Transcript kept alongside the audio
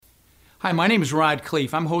Hi, my name is Rod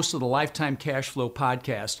Cleef. I'm host of the Lifetime Cash Flow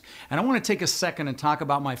podcast, and I want to take a second and talk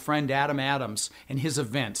about my friend Adam Adams and his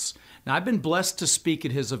events. Now, I've been blessed to speak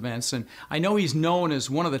at his events, and I know he's known as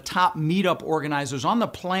one of the top meetup organizers on the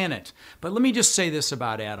planet. But let me just say this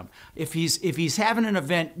about Adam. If he's having an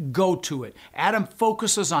event, go to it. Adam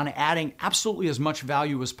focuses on adding absolutely as much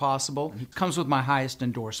value as possible. He comes with my highest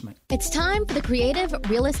endorsement. It's time for the Creative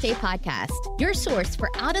Real Estate Podcast, your source for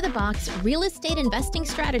out-of-the-box real estate investing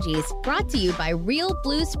strategies, brought to you by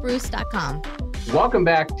realbluespruce.com. Welcome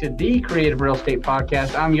back to the Creative Real Estate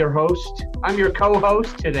Podcast. I'm your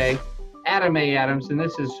co-host today, Adam A. Adams, and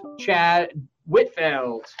this is Chad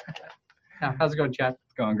Whitfeld. How's it going, Chad?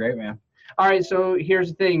 It's going great, man. All right, so here's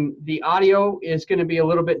the thing. The audio is going to be a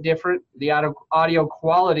little bit different. The audio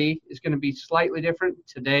quality is going to be slightly different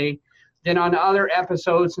today than on other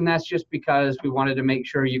episodes, and that's just because we wanted to make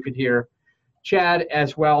sure you could hear Chad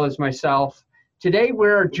as well as myself. Today,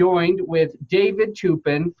 we're joined with David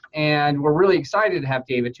Toupin, and we're really excited to have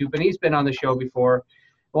David Toupin. He's been on the show before.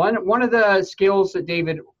 One of the skills that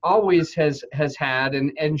David always has had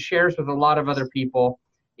and shares with a lot of other people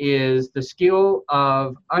is the skill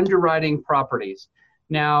of underwriting properties.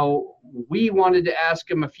 Now, we wanted to ask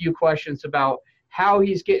him a few questions about how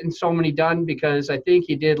he's getting so many done, because I think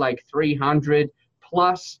he did like 300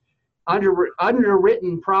 plus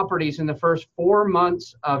underwritten properties in the first 4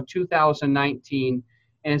 months of 2019.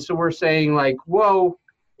 And so we're saying, like, whoa,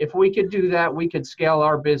 if we could do that, we could scale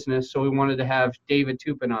our business. So we wanted to have David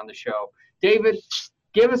Toupin on the show. David,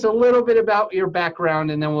 give us a little bit about your background,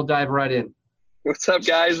 and then we'll dive right in. What's up,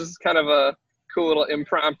 guys? This is kind of a cool little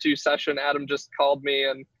impromptu session. Adam just called me,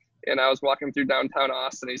 and I was walking through downtown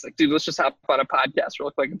Austin. He's like, dude, let's just hop on a podcast real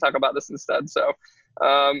quick and talk about this instead. So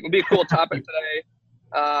it'll be a cool topic today.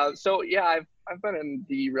 I've been in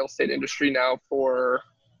the real estate industry now for,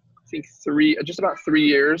 I think, just about 3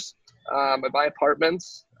 years. I buy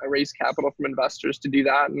apartments. I raise capital from investors to do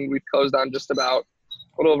that, and we've closed on just about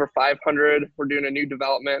a little over 500. We're doing a new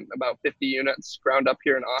development, about 50 units, ground up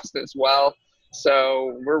here in Austin as well.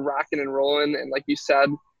 So we're rocking and rolling, and like you said,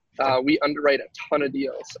 we underwrite a ton of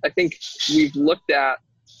deals. I think we've looked at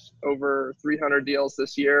over 300 deals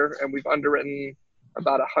this year, and we've underwritten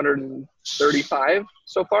about 135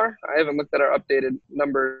 so far. I haven't looked at our updated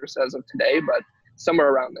numbers as of today, but somewhere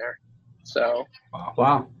around there. So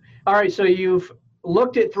wow. All right, so you've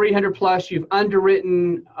looked at 300 plus, you've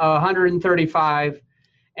underwritten 135,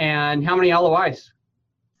 and how many LOIs?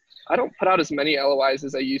 I don't put out as many LOIs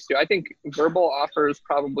as I used to. I think verbal offers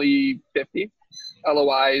probably 50,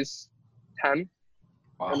 LOIs 10,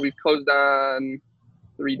 wow. And we've closed on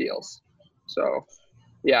 3 deals. So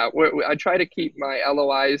yeah, I try to keep my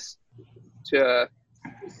LOIs to,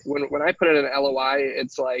 when I put in an LOI,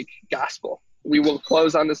 it's like gospel. We will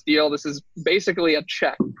close on this deal. This is basically a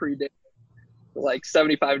check pre-date, like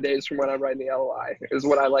 75 days from when I'm writing the LOI is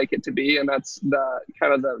what I like it to be. And that's the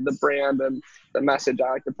kind of the brand and the message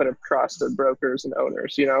I like to put across to brokers and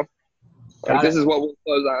owners, like this is what we'll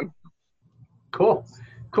close on. Cool.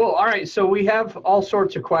 All right. So we have all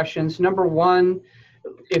sorts of questions. Number one,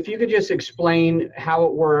 if you could just explain how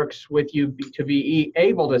it works with you to be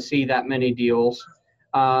able to see that many deals.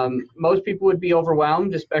 Most people would be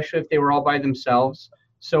overwhelmed, especially if they were all by themselves.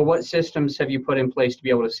 So what systems have you put in place to be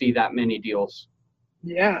able to see that many deals?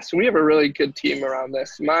 Yeah, so we have a really good team around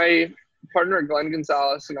this. My partner, Glenn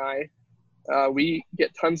Gonzalez, and I, we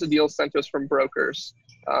get tons of deals sent to us from brokers.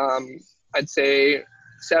 I'd say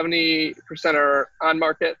 70% are on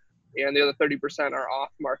market and the other 30% are off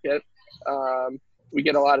market. We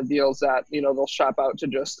get a lot of deals that, they'll shop out to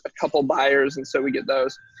just a couple buyers, and so we get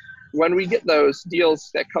those. When we get those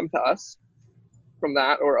deals that come to us from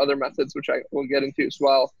that or other methods, which I will get into as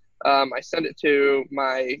well, I send it to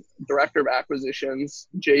my director of acquisitions,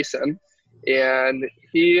 Jason, and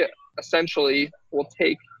he essentially will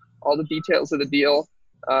take all the details of the deal,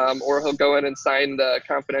 or he'll go in and sign the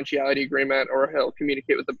confidentiality agreement, or he'll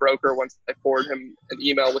communicate with the broker once I forward him an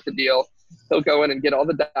email with the deal. He'll go in and get all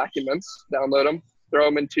the documents, download them, throw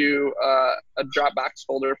them into a Dropbox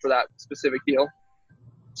folder for that specific deal.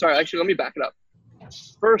 Sorry, actually, let me back it up.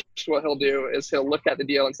 First, what he'll do is he'll look at the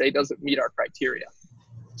deal and say it doesn't meet our criteria.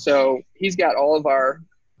 So he's got all of our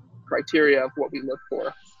criteria of what we look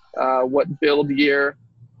for, what build year,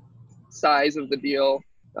 size of the deal,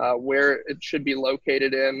 where it should be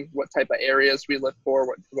located in, what type of areas we look for,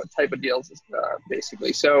 what type of deals,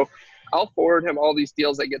 basically. So I'll forward him all these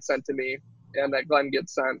deals that get sent to me, and that Glenn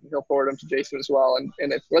gets sent. He'll forward them to Jason as well.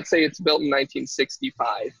 And if, let's say it's built in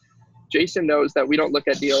 1965, Jason knows that we don't look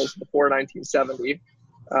at deals before 1970.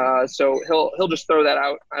 So he'll just throw that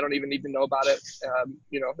out. I don't even need to know about it.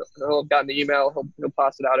 He'll have gotten the email. He'll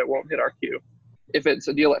toss it out. It won't hit our queue. If it's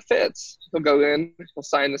a deal that fits, he'll go in, he'll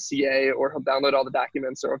sign the CA, or he'll download all the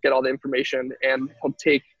documents, or he'll get all the information, and he'll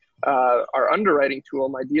take our underwriting tool,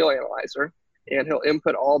 My Deal Analyzer, and he'll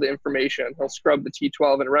input all the information. He'll scrub the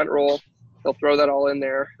T12 and rent roll. He'll throw that all in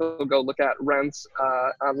there. He'll go look at rents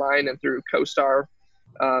online and through CoStar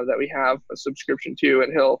that we have a subscription to,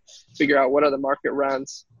 and he'll figure out what are the market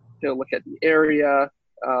rents. He'll look at the area,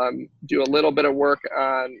 do a little bit of work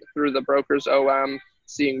through the broker's OM,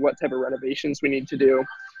 seeing what type of renovations we need to do.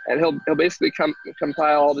 And he'll basically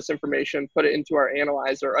compile all this information, put it into our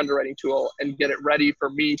analyzer underwriting tool, and get it ready for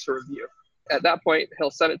me to review. At that point,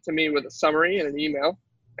 he'll send it to me with a summary and an email,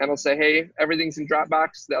 and he'll say, hey, everything's in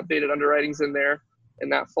Dropbox. The updated underwriting's in there, in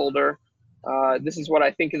that folder. This is what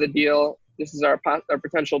I think of the deal. This is our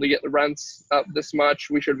potential to get the rents up this much.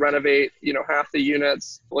 We should renovate, half the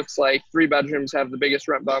units. Looks like 3 bedrooms have the biggest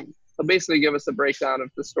rent bump. He'll basically give us a breakdown of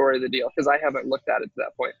the story of the deal, because I haven't looked at it to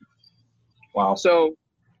that point. Wow. So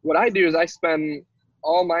what I do is I spend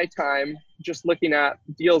all my time just looking at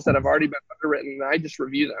deals that have already been underwritten, and I just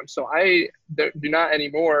review them. So I do not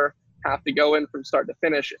anymore have to go in from start to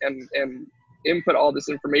finish and input all this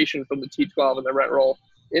information from the T12 and the rent roll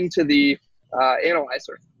into the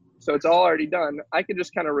analyzer. So it's all already done. I can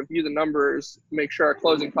just kind of review the numbers, make sure our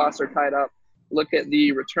closing costs are tied up, look at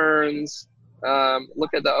the returns,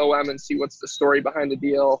 look at the OM and see what's the story behind the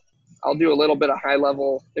deal. I'll do a little bit of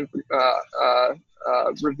high-level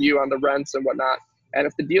review on the rents and whatnot. And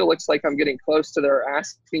if the deal looks like I'm getting close to their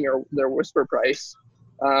asking or their whisper price,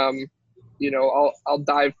 I'll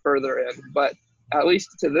dive further in. But at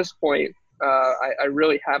least to this point, I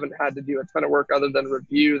really haven't had to do a ton of work other than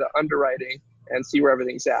review the underwriting and see where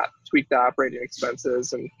everything's at, tweak the operating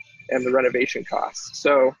expenses and the renovation costs.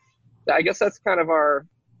 So I guess that's kind of our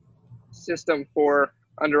system for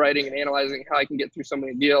underwriting and analyzing how I can get through so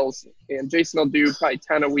many deals. And Jason will do probably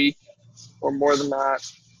 10 a week or more than that.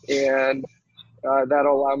 And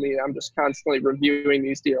that'll allow me, I'm just constantly reviewing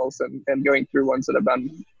these deals and going through ones that have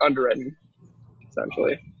been underwritten,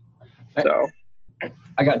 essentially. So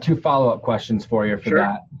I got 2 follow-up questions for you for Sure.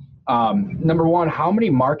 that. Number one, how many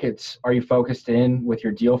markets are you focused in with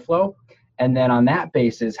your deal flow? And then on that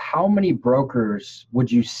basis, how many brokers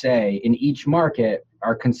would you say in each market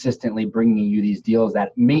are consistently bringing you these deals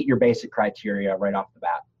that meet your basic criteria right off the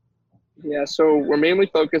bat? Yeah, so we're mainly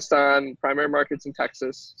focused on primary markets in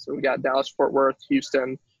Texas. So we got Dallas, Fort Worth,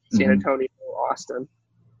 Houston, San Antonio, Austin.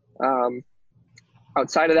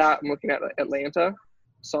 Outside of that, I'm looking at Atlanta,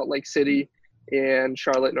 Salt Lake City, and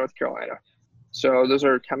Charlotte, North Carolina. So those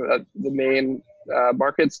are kind of the main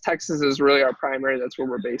markets. Texas is really our primary. That's where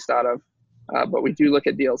we're based out of. But we do look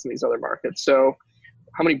at deals in these other markets. So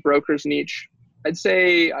how many brokers in each? I'd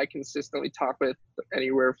say I consistently talk with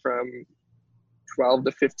anywhere from 12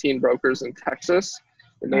 to 15 brokers in Texas,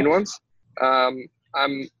 the main ones.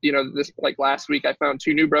 Like last week, I found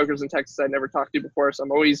 2 new brokers in Texas I'd never talked to before. So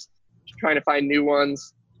I'm always trying to find new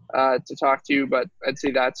ones to talk to, but I'd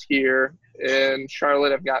say that's here. In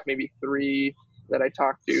Charlotte, I've got maybe 3 that I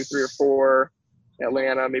talk to, 3 or 4.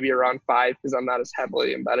 Atlanta, maybe around 5, because I'm not as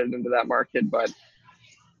heavily embedded into that market. But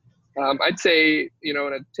I'd say, in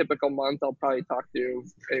a typical month, I'll probably talk to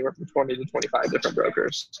anywhere from 20 to 25 different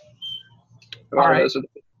brokers. All right. Those are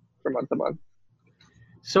from month to month.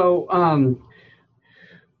 So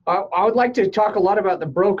I would like to talk a lot about the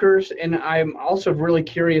brokers, and I'm also really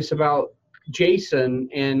curious about Jason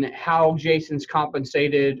and how Jason's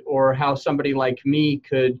compensated, or how somebody like me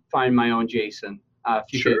could find my own Jason.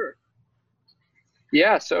 Sure.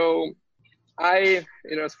 Yeah. So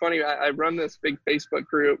it's funny. I run this big Facebook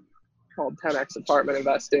group called 10X Apartment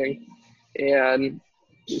Investing, and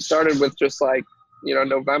we started with just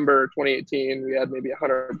November 2018, we had maybe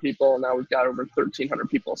 100 people. Now we've got over 1,300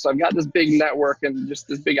 people. So I've got this big network, and just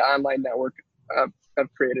this big online network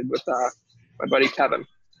I've created with my buddy Kevin.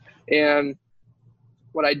 And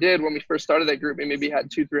what I did when we first started that group, we maybe had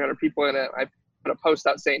 200-300 people in it. I put a post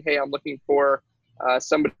out saying, hey, I'm looking for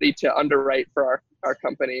somebody to underwrite for our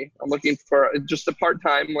company. I'm looking for just a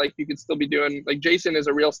part-time, like you could still be doing, like Jason is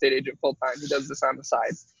a real estate agent full-time. He does this on the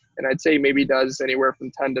side. And I'd say maybe does anywhere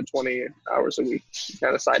from 10 to 20 hours a week,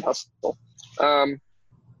 kind of side hustle. And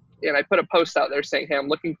I put a post out there saying, hey, I'm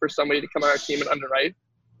looking for somebody to come on our team and underwrite.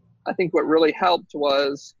 I think what really helped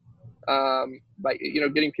was, by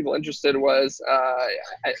getting people interested was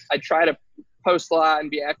I try to post a lot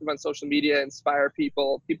and be active on social media, inspire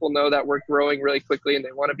people. People know that we're growing really quickly and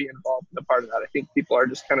they want to be involved in a part of that. I think people are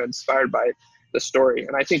just kind of inspired by the story.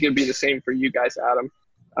 And I think it'd be the same for you guys, Adam.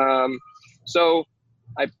 So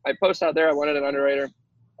I post out there, I wanted an underwriter.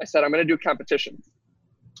 I said, I'm going to do a competition.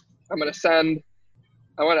 I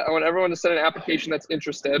want everyone to send an application that's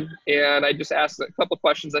interested. And I just asked a couple of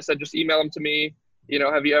questions. I said, just email them to me.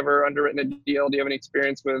 Have you ever underwritten a deal? Do you have any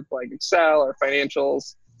experience with like Excel or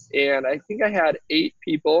financials? And I think I had 8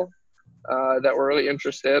 people that were really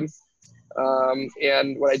interested.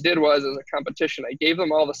 And what I did was, as a competition, I gave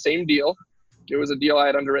them all the same deal. It was a deal I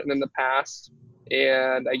had underwritten in the past.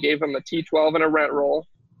 And I gave them a T12 and a rent roll.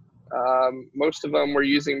 Most of them were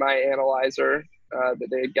using my analyzer that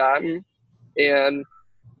they had gotten. And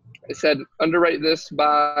I said, underwrite this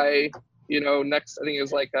by, next, I think it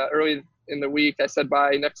was like early in the week. I said,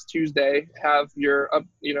 by next Tuesday, have your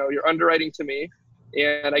underwriting to me.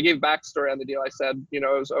 And I gave backstory on the deal. I said,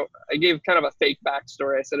 I gave kind of a fake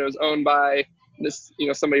backstory. I said it was owned by this,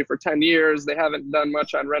 somebody for 10 years. They haven't done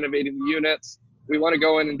much on renovating the units. We want to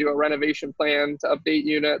go in and do a renovation plan to update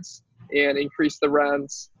units and increase the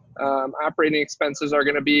rents. Operating expenses are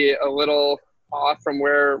going to be a little off from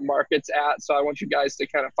where market's at. So I want you guys to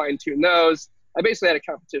kind of fine tune those. I basically had a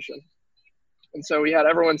competition. And so we had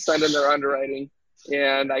everyone send in their underwriting,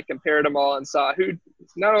 and I compared them all and saw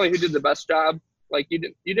not only who did the best job, like you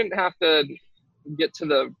didn't have to get to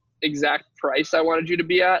the exact price I wanted you to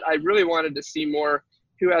be at. I really wanted to see more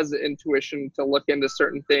who has the intuition to look into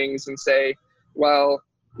certain things and say, well,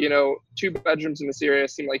 2 bedrooms in this area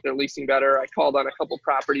seem like they're leasing better. I called on a couple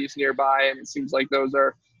properties nearby, and it seems like those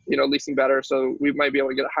are, leasing better. So we might be able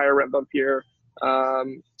to get a higher rent bump here.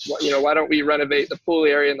 Why don't we renovate the pool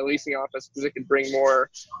area in the leasing office, because it could bring more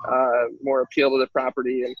appeal to the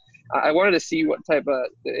property. And I wanted to see what type of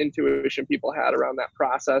intuition people had around that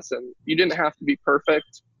process. And you didn't have to be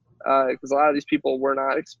perfect, because a lot of these people were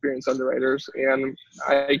not experienced underwriters. And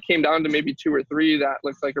I came down to maybe 2 or 3 that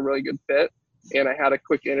looked like a really good fit. And I had a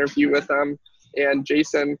quick interview with them. And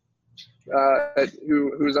Jason,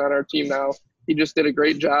 who's on our team now, he just did a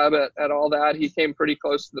great job at all that. He came pretty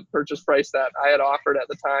close to the purchase price that I had offered at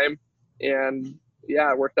the time. And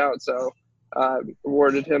yeah, it worked out. So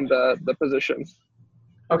awarded him the position.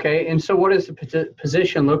 Okay. And so what does the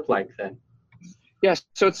position look like then? Yes.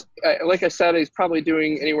 So it's like I said, he's probably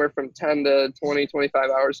doing anywhere from 10 to 20,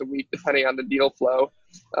 25 hours a week, depending on the deal flow.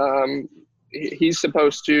 He's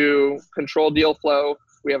supposed to control deal flow.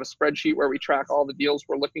 We have a spreadsheet where we track all the deals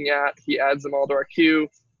we're looking at. He adds them all to our queue.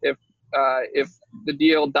 If the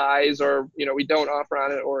deal dies, or we don't offer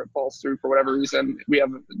on it, or it falls through for whatever reason,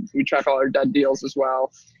 we track all our dead deals as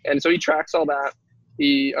well. And so he tracks all that.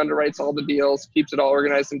 He underwrites all the deals, keeps it all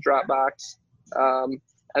organized in Dropbox.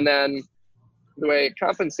 And then the way I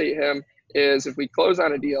compensate him is, if we close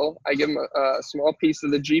on a deal, I give him a small piece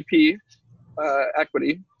of the GP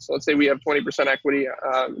equity. So let's say we have 20% equity,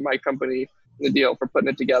 my company, in the deal for putting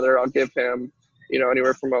it together. I'll give him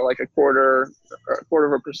anywhere from a quarter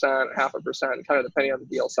of a percent, 0.5%, kind of depending on the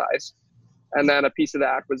deal size. And then a piece of the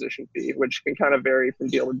acquisition fee, which can kind of vary from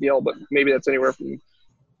deal to deal, but maybe that's anywhere from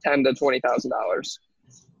 $10,000 to $20,000.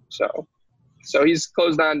 So he's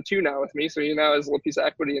closed on 2 now with me. So he now has a little piece of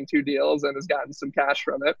equity in 2 deals and has gotten some cash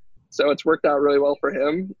from it. So it's worked out really well for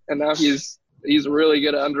him. And now he's really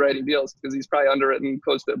good at underwriting deals, because he's probably underwritten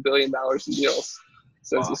close to $1 billion in deals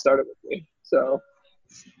since he started with me. So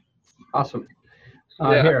awesome.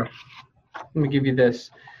 Yeah. Here, let me give you this.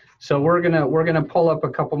 So we're gonna pull up a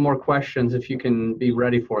couple more questions if you can be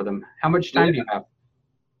ready for them. How much time do you have?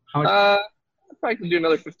 I probably can do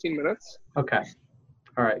another 15 minutes. Okay.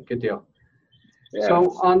 All right. Good deal. Yeah.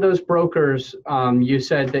 So on those brokers, you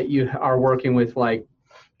said that you are working with like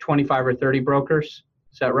 25 or 30 brokers.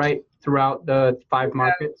 Is that right? Throughout the 5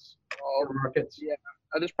 markets? Yeah.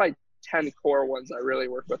 There's probably 10 core ones I really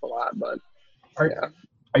work with a lot, but yeah.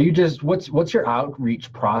 Are you just, what's your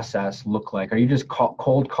outreach process look like? Are you just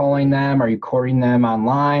cold calling them? Are you courting them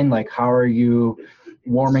online? Like, how are you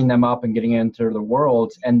warming them up and getting into the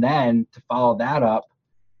world? And then to follow that up,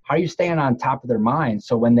 how are you staying on top of their minds?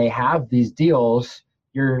 So when they have these deals,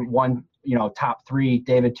 you're one, top 3,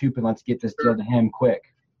 David Tupin, let's get this deal to him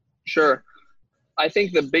quick. Sure. I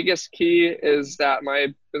think the biggest key is that my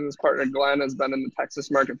business partner, Glenn, has been in the Texas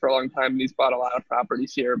market for a long time, and he's bought a lot of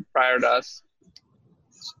properties here prior to us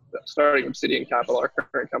starting Obsidian Capital, our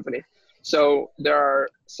current company. So there are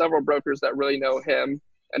several brokers that really know him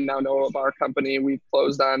and now know of our company. We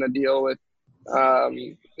closed on a deal with,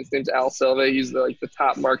 his name's Al Silva. He's the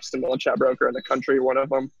top Marcus and Millichap broker in the country, one of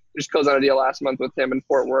them. We just closed on a deal last month with him in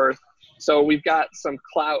Fort Worth. So we've got some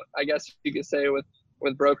clout, I guess you could say,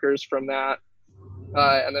 with brokers from that.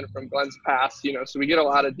 And then from Glenn's past, so we get a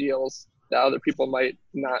lot of deals that other people might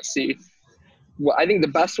not see. Well, I think the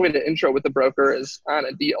best way to intro with the broker is on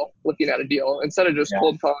a deal, looking at a deal, instead of just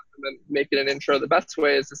cold calling them and making an intro. The best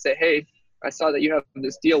way is to say, hey, I saw that you have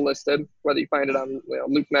this deal listed, whether you find it on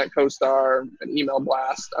LoopNet, CoStar, an email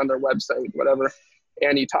blast on their website, whatever,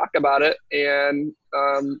 and you talk about it and,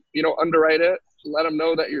 underwrite it, let them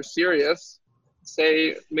know that you're serious.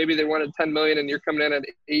 Say maybe they wanted 10 million and you're coming in at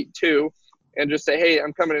 8.2, and just say, hey,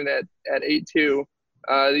 I'm coming in at 8.2.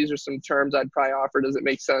 These are some terms I'd probably offer. Does it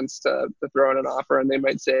make sense to throw in an offer? And they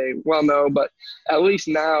might say, well, no, but at least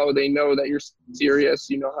now they know that you're serious.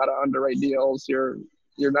 You know how to underwrite deals. You're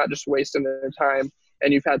not just wasting their time,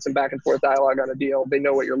 and you've had some back and forth dialogue on a deal. They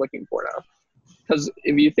know what you're looking for now. Because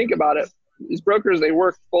if you think about it, these brokers, they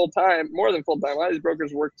work full time, more than full time. A lot of these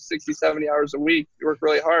brokers work 60, 70 hours a week. They work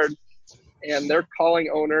really hard, and they're calling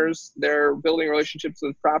owners. They're building relationships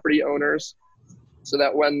with property owners so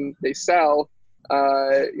that when they sell,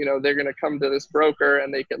 they're going to come to this broker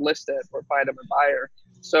and they can list it or find them a buyer.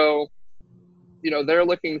 So, they're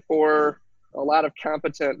looking for a lot of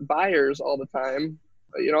competent buyers all the time.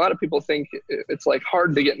 A lot of people think it's like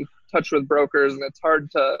hard to get in touch with brokers and it's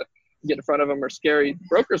hard to get in front of them or scary.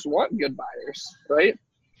 Brokers want good buyers, right?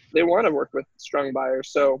 They want to work with strong buyers.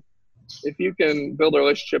 So if you can build a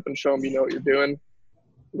relationship and show them you know what you're doing,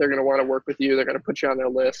 they're going to want to work with you. They're going to put you on their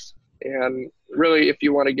list. And really, if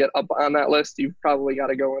you want to get up on that list, you've probably got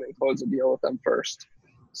to go in and close a deal with them first.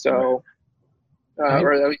 So,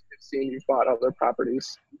 or at least you've seen you've bought other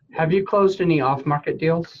properties. Have you closed any off-market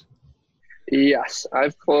deals? Yes,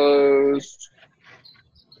 I've closed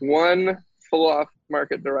one full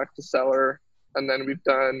off-market direct to seller, and then we've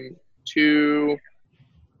done 2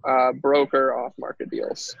 broker off-market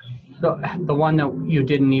deals. The one that you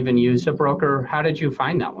didn't even use a broker, how did you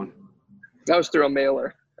find that one? That was through a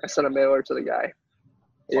mailer. I sent a mailer to the guy.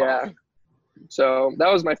 Yeah. So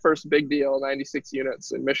that was my first big deal, 96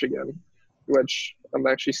 units in Michigan, which I'm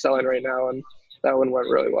actually selling right now, and that one went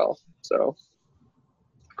really well. So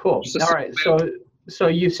cool. All right. So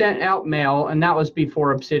you sent out mail, and that was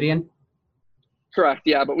before Obsidian? Correct.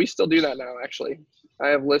 Yeah, but we still do that now, actually. I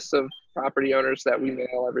have lists of property owners that we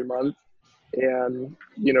mail every month, and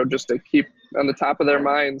just to keep on the top of their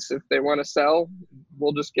minds, if they want to sell,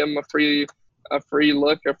 we'll just give them a free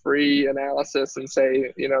look, a free analysis, and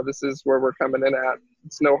say, this is where we're coming in at.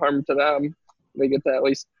 It's no harm to them. They get to at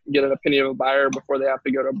least get an opinion of a buyer before they have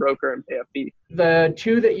to go to a broker and pay a fee. The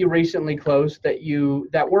 2 that you recently closed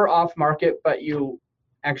that were off market, but you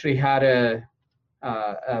actually had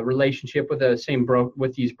a relationship with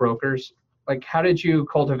with these brokers. Like, how did you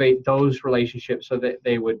cultivate those relationships so that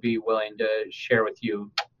they would be willing to share with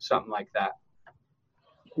you something like that?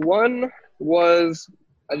 One was,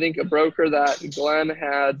 I think, a broker that Glenn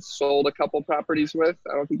had sold a couple properties with.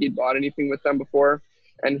 I don't think he'd bought anything with them before.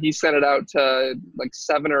 And he sent it out to like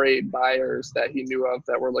 7 or 8 buyers that he knew of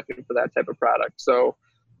that were looking for that type of product. So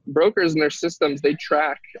brokers and their systems, they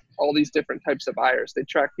track all these different types of buyers. They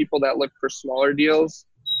track people that look for smaller deals.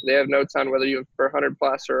 They have notes on whether you look for 100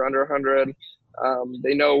 plus or under 100.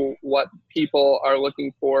 They know what people are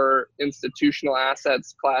looking for, institutional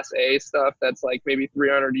assets, Class A stuff that's like maybe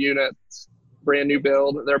 300 units, brand new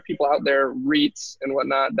build. There are people out there, REITs and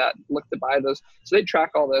whatnot, that look to buy those. So they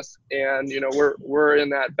track all this, and we're in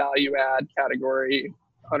that value add category,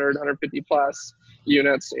 100, 150 plus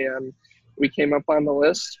units, and we came up on the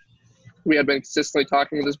list. We had been consistently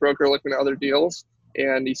talking with this broker, looking at other deals,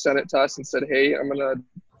 and he sent it to us and said, hey,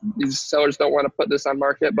 these sellers don't want to put this on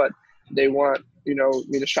market, but they want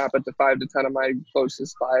me to shop it to 5 to 10 of my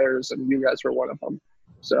closest buyers, and you guys were one of them.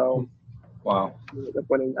 So wow, we ended up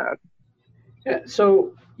winning that. Yeah,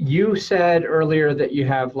 so you said earlier that you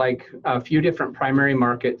have like a few different primary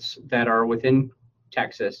markets that are within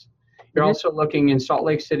Texas. You're also looking in Salt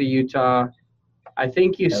Lake City, Utah. I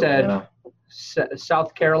think you said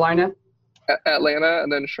South Carolina? Atlanta,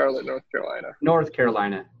 and then Charlotte, North Carolina. North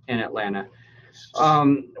Carolina and Atlanta.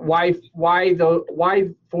 Why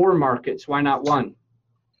 4 markets? Why not 1?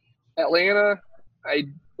 Atlanta, I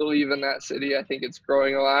believe in that city. I think it's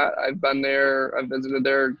growing a lot. I've been there. I've visited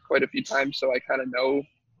there quite a few times, so I kind of know,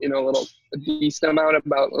 a decent amount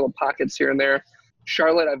about little pockets here and there.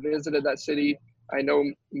 Charlotte, I visited that city. I know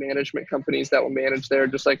management companies that will manage there,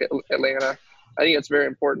 just like Atlanta. I think it's very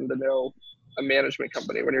important to know a management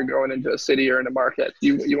company when you're going into a city or in a market.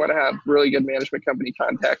 You want to have really good management company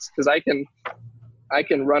contacts, because I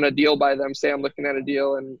can run a deal by them. Say I'm looking at a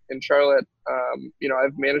deal in Charlotte. I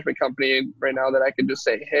have a management company right now that I could just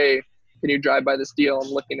say, hey, can you drive by this deal? I'm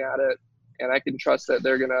looking at it, and I can trust that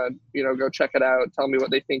they're going to, go check it out, tell me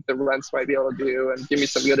what they think the rents might be able to do, and give me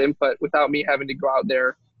some good input without me having to go out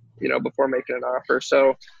there, before making an offer.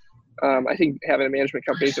 So I think having a management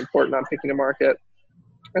company is important on picking a market.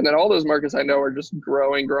 And then all those markets I know are just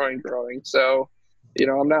growing. So,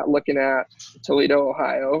 I'm not looking at Toledo,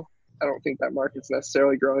 Ohio. I don't think that market's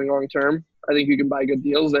necessarily growing long term. I think you can buy good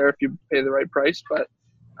deals there if you pay the right price, but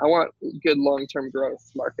I want good long-term growth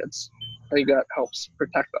markets. I think that helps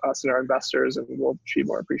protect us and our investors, and we'll achieve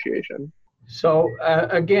more appreciation. So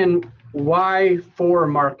again, why 4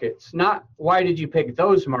 markets? Not why did you pick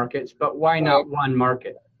those markets, but why not one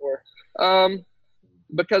market?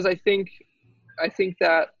 Because I think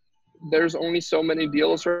that there's only so many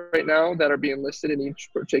deals right now that are being listed in each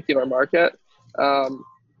particular market.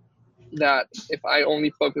 That if I only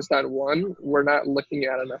focused on one, we're not looking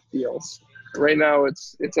at enough deals. Right now,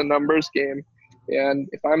 it's a numbers game, and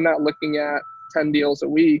if I'm not looking at 10 deals a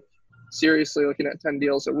week, seriously looking at 10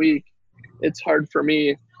 deals a week, it's hard for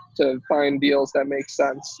me to find deals that make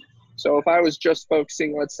sense. So if I was just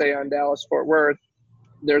focusing, let's say, on Dallas-Fort Worth,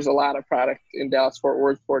 there's a lot of product in Dallas-Fort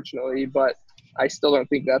Worth, fortunately, but I still don't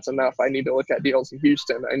think that's enough. I need to look at deals in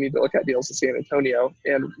Houston. I need to look at deals in San Antonio.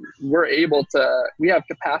 And we have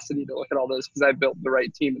capacity to look at all those because I've built the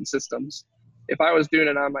right team and systems. If I was doing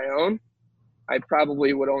it on my own, I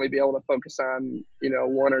probably would only be able to focus on,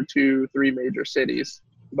 1 or 2, 3 major cities.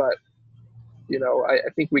 But, I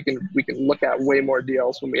think we can look at way more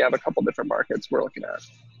deals when we have a couple different markets we're looking at.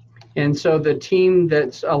 And so the team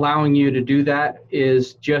that's allowing you to do that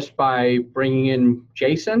is just by bringing in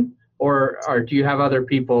Jason, or do you have other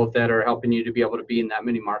people that are helping you to be able to be in that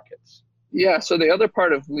many markets? Yeah, so the other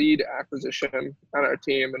part of lead acquisition on our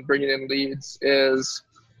team and bringing in leads is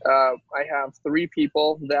I have 3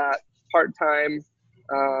 people that part-time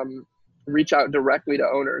reach out directly to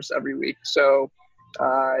owners every week. So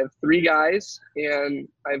I have 3 guys, and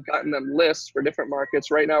I've gotten them lists for different markets.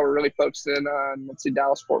 Right now, we're really focusing on, let's see,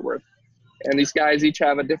 Dallas-Fort Worth. And these guys each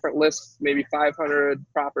have a different list, maybe 500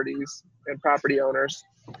 properties and property owners.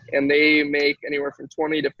 And they make anywhere from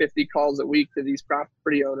 20 to 50 calls a week to these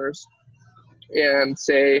property owners and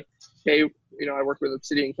say, hey, I work with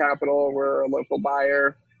Obsidian Capital. We're a local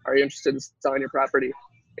buyer. Are you interested in selling your property?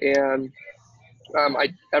 And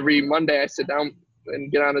every Monday I sit down and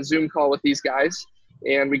get on a Zoom call with these guys.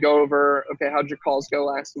 And we go over, okay, how'd your calls go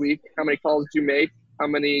last week? How many calls did you make? How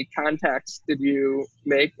many contacts did you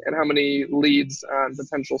make? And how many leads on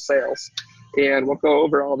potential sales? And we'll go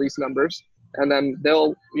over all these numbers. And then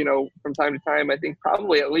they'll, from time to time, I think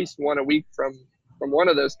probably at least one a week from one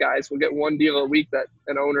of those guys. We'll get 1 deal a week that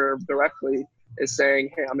an owner directly is saying,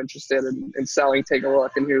 hey, I'm interested in selling, take a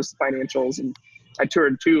look, and here's the financials. And I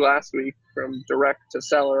toured 2 last week from direct to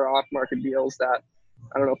seller off-market deals that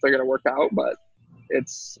I don't know if they're going to work out, but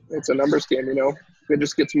it's a numbers game, It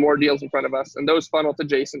just gets more deals in front of us, and those funnel to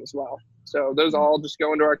Jason as well. So those all just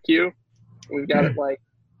go into our queue. We've got it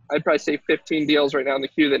I'd probably say 15 deals right now in the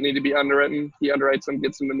queue that need to be underwritten. He underwrites them,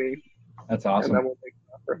 gets them to me. That's awesome. And then we'll make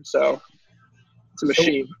an offer. So it's a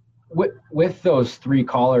machine. So with those 3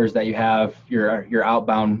 callers that you have, your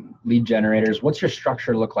outbound lead generators, what's your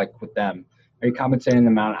structure look like with them? Are you compensating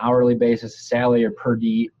them on an hourly basis, salary, or per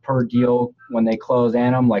deal when they close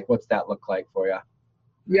Annam? What's that look like for you?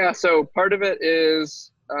 Yeah, so part of it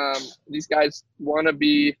is these guys want to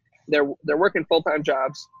be they're working full-time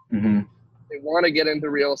jobs. Mm-hmm. They want to get into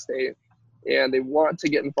real estate, and they want to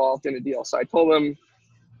get involved in a deal. So I told them,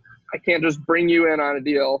 I can't just bring you in on a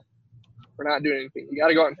deal. We're not doing anything. You got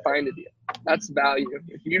to go out and find a deal. That's value.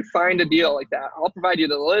 If you find a deal like that, I'll provide you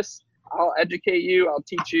the list. I'll educate you. I'll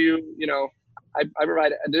teach you. I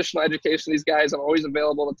provide additional education to these guys. I'm always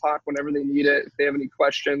available to talk whenever they need it. If they have any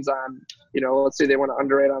questions on, let's say they want to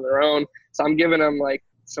underwrite on their own. So I'm giving them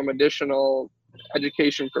some additional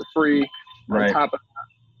education for free on top of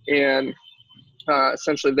that. And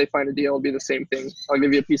essentially, if they find a deal, it'll be the same thing. I'll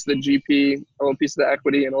give you a piece of the GP, a little piece of the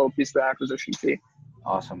equity, and a little piece of the acquisition fee.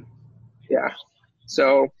 Awesome. Yeah.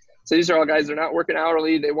 So these are all guys, they're not working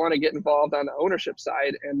hourly. They want to get involved on the ownership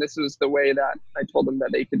side. And this is the way that I told them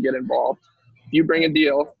that they could get involved. If you bring a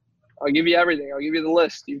deal, I'll give you everything. I'll give you the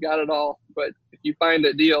list. You've got it all. But if you find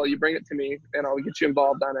a deal, you bring it to me, and I'll get you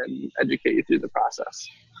involved on it and educate you through the process.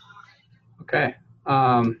 Okay.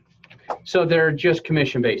 So they're just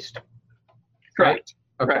commission-based? Correct.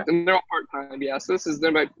 Right? Okay. Correct. And they're all part-time, yes.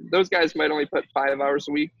 Those guys might only put 5 hours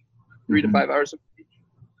a week, 3 to 5 hours a week.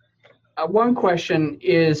 One question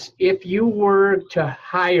is, if you were to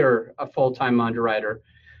hire a full-time underwriter,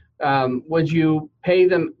 would you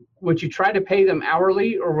try to pay them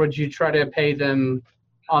hourly, or would you try to pay them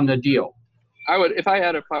on the deal? I would, if I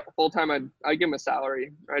had a full-time, I'd give them a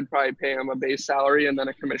salary. I'd probably pay them a base salary and then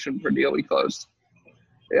a commission per deal we closed.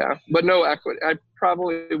 Yeah, but no equity. I'd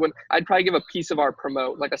probably give a piece of our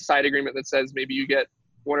promote, like a side agreement that says maybe you get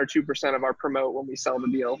 1 or 2% of our promote when we sell the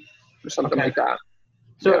deal or something like that.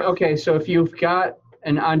 So, okay, so if you've got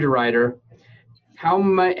an underwriter, How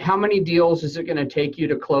many deals is it going to take you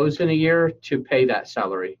to close in a year to pay that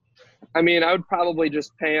salary? I mean, I would probably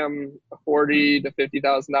just pay them a $40,000 to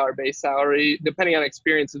 $50,000 base salary, depending on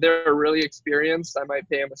experience. If they're really experienced, I might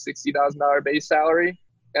pay them a $60,000 base salary,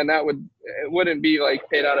 and it wouldn't be like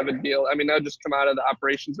paid out of a deal. I mean, that would just come out of the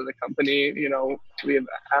operations of the company. You know, we have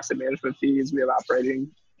asset management fees, we have operating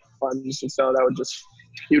funds, and so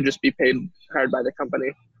he would just be paid hard by the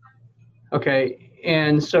company. Okay,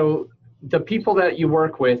 and so the people that you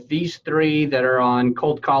work with, these three that are on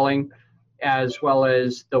cold calling, as well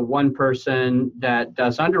as the one person that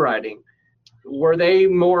does underwriting, were they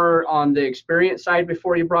more on the experience side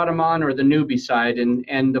before you brought them on, or the newbie side?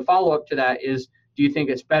 And the follow-up to that is, do you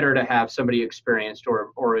think it's better to have somebody experienced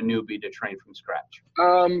or a newbie to train from scratch?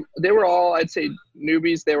 They were all, I'd say,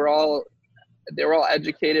 newbies. They were all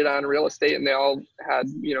educated on real estate, and they all had,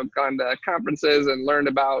 gone to conferences and learned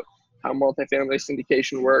about how multifamily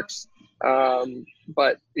syndication works.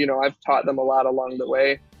 But I've taught them a lot along the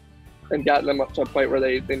way and gotten them up to a point where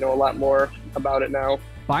they know a lot more about it now.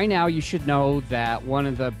 By now, you should know that one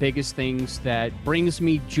of the biggest things that brings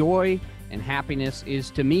me joy and happiness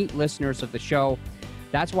is to meet listeners of the show.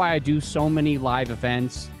 That's why I do so many live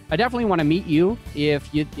events. I definitely want to meet you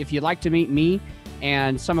if you'd like to meet me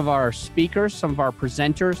and some of our speakers, some of our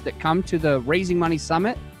presenters that come to the Raising Money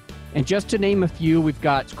Summit. And just to name a few, we've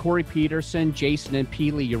got Corey Peterson, Jason and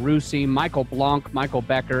Pili Yarusi, Michael Blanc, Michael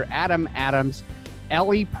Becker, Adam Adams,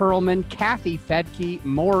 Ellie Perlman, Kathy Fedke,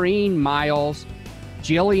 Maureen Miles,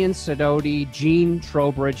 Jillian Sidoti, Jean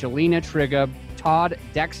Trowbridge, Alina Trigub, Todd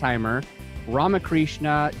Dexheimer,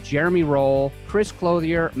 Ramakrishna, Jeremy Roll, Chris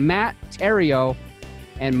Clothier, Matt Terrio,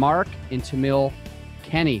 and Mark and Tamil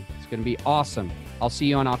Kenny. It's going to be awesome. I'll see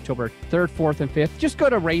you on October 3rd, 4th, and 5th. Just go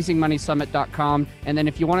to raisingmoneysummit.com. And then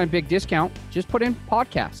if you want a big discount, just put in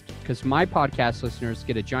podcast, because my podcast listeners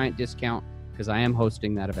get a giant discount because I am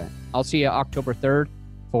hosting that event. I'll see you October 3rd,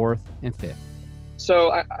 4th, and 5th.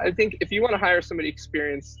 So I think if you want to hire somebody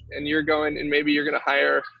experienced and you're going and maybe you're going to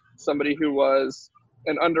hire somebody who was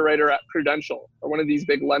an underwriter at Prudential or one of these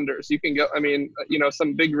big lenders, you can go,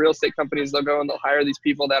 some big real estate companies, they'll go and they'll hire these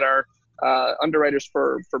people that are underwriters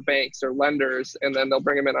for banks or lenders, and then they'll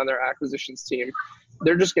bring them in on their acquisitions team.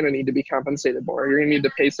 They're just going to need to be compensated more. You're going to need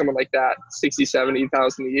to pay someone like that $60,000,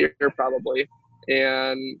 $70,000 a year probably,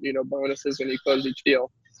 and bonuses when you close each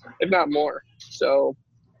deal, if not more. So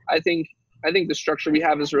I think the structure we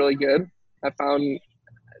have is really good. I found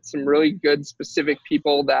some really good specific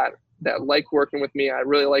people that like working with me. I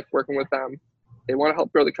really like working with them. They want to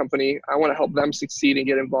help grow the company. I want to help them succeed and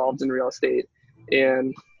get involved in real estate.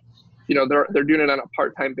 And they're doing it on a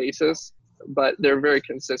part-time basis, but they're very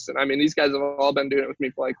consistent. I mean, these guys have all been doing it with me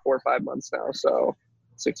for like 4 or 5 months now, so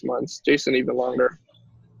 6 months. Jason even longer.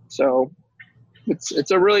 So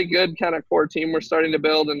it's a really good kind of core team we're starting to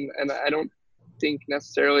build, and I don't think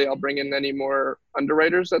necessarily I'll bring in any more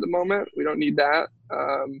underwriters at the moment. We don't need that.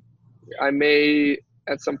 I may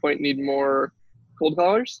at some point need more cold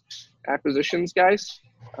callers, acquisitions guys,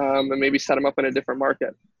 and maybe set them up in a different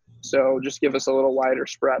market. So just give us a little wider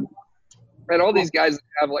spread. And all these guys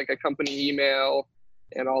have like a company email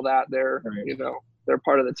and all that. They're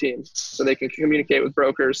part of the team, so they can communicate with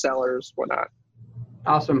brokers, sellers, whatnot.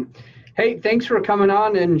 Awesome. Hey, thanks for coming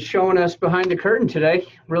on and showing us behind the curtain today.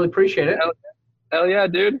 Really appreciate it. Hell yeah,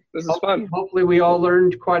 dude. This is fun. Hopefully we all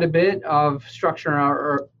learned quite a bit of structuring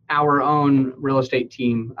our own real estate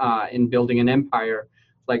team in building an empire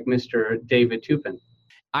like Mr. David Tupin.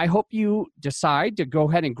 I hope you decide to go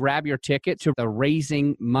ahead and grab your ticket to the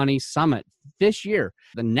Raising Money Summit this year.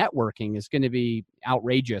 The networking is going to be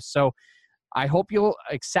outrageous. So I hope you'll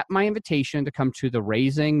accept my invitation to come to the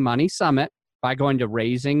Raising Money Summit by going to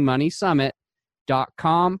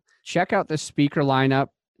raisingmoneysummit.com. Check out the speaker lineup.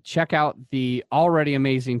 Check out the already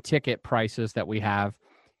amazing ticket prices that we have,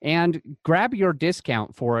 and grab your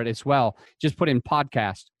discount for it as well. Just put in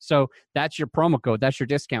podcast. So that's your promo code. That's your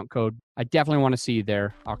discount code. I definitely want to see you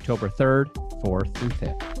there October 3rd, 4th, and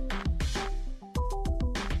 5th.